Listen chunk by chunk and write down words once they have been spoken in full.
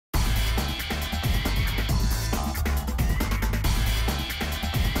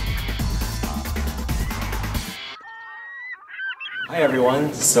Hi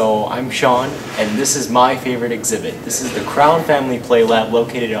everyone, so I'm Shawn, and this is my favorite exhibit. This is the Crown Family Playlab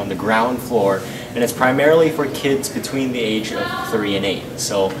located on the ground floor, and it's primarily for kids between the age of 3 and 8.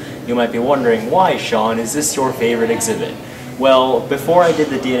 So you might be wondering, why Shawn, is this your favorite exhibit? Well, before I did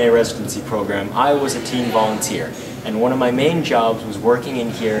the DNA residency program, I was a teen volunteer, and one of my main jobs was working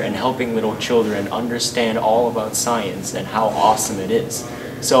in here and helping little children understand all about science and how awesome it is.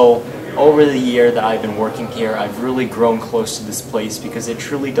 So over the year that I've been working here, I've really grown close to this place because it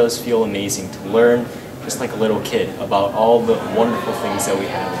truly does feel amazing to learn, just like a little kid, about all the wonderful things that we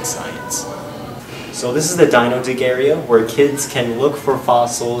have in science. So this is the Dino Dig area where kids can look for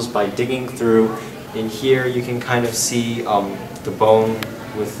fossils by digging through. In here you can kind of see the bone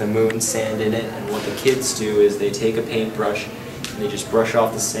with the moon sand in it, and what the kids do is they take a paintbrush and they just brush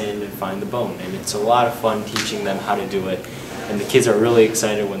off the sand and find the bone, and it's a lot of fun teaching them how to do it. And the kids are really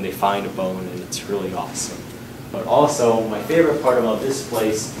excited when they find a bone, and it's really awesome. But also, my favorite part about this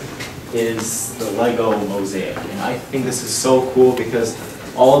place is the Lego mosaic. And I think this is so cool because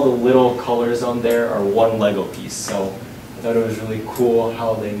all the little colors on there are one Lego piece. So I thought it was really cool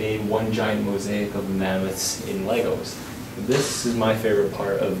how they made one giant mosaic of mammoths in Legos. This is my favorite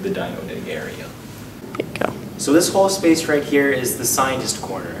part of the Dino Dig area. There you go. So this whole space right here is the Scientist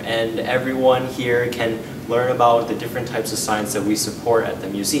Corner, and everyone here can learn about the different types of science that we support at the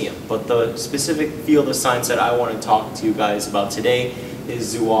museum. But the specific field of science that I want to talk to you guys about today is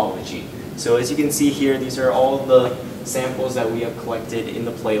zoology. So as you can see here, these are all the samples that we have collected in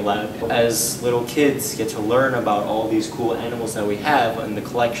the Playlab. As little kids get to learn about all these cool animals that we have in the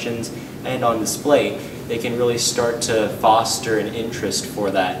collections and on display, they can really start to foster an interest for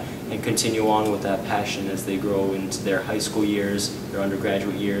that and continue on with that passion as they grow into their high school years, their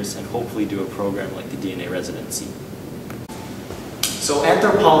undergraduate years, and hopefully do a program like the DNA residency. So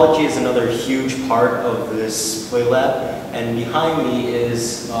anthropology is another huge part of this Playlab, and behind me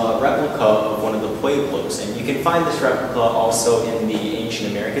is a replica of one of the pueblos, and you can find this replica also in the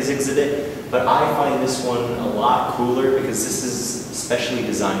Ancient Americas exhibit, but I find this one a lot cooler because this is specially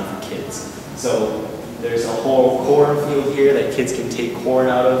designed for kids. So there's a whole cornfield here that kids can take corn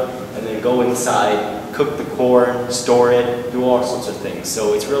out of, and then go inside, cook the corn, store it, do all sorts of things.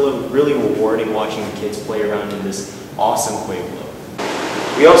 So it's really rewarding watching the kids play around in this awesome pueblo.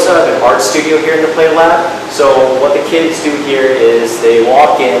 We also have an art studio here in the Playlab. So what the kids do here is they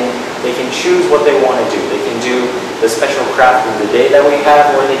walk in, they can choose what they want to do. They can do the special craft of the day that we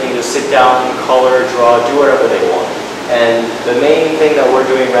have, or they can just sit down, color, draw, do whatever they want. And the main thing that we're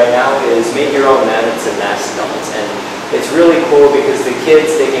doing right now is make your own mammoths and mastodons. And it's really cool because the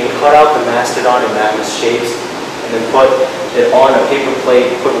kids, they can cut out the mastodon in mammoth shapes and then put it on a paper plate,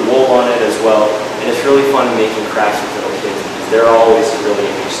 put wool on it as well. And it's really fun making crafts with little kids because they're always really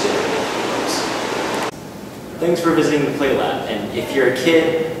interested in making those. Thanks for visiting the Playlab, and if you're a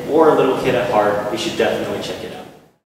kid or a little kid at heart, you should definitely check it out.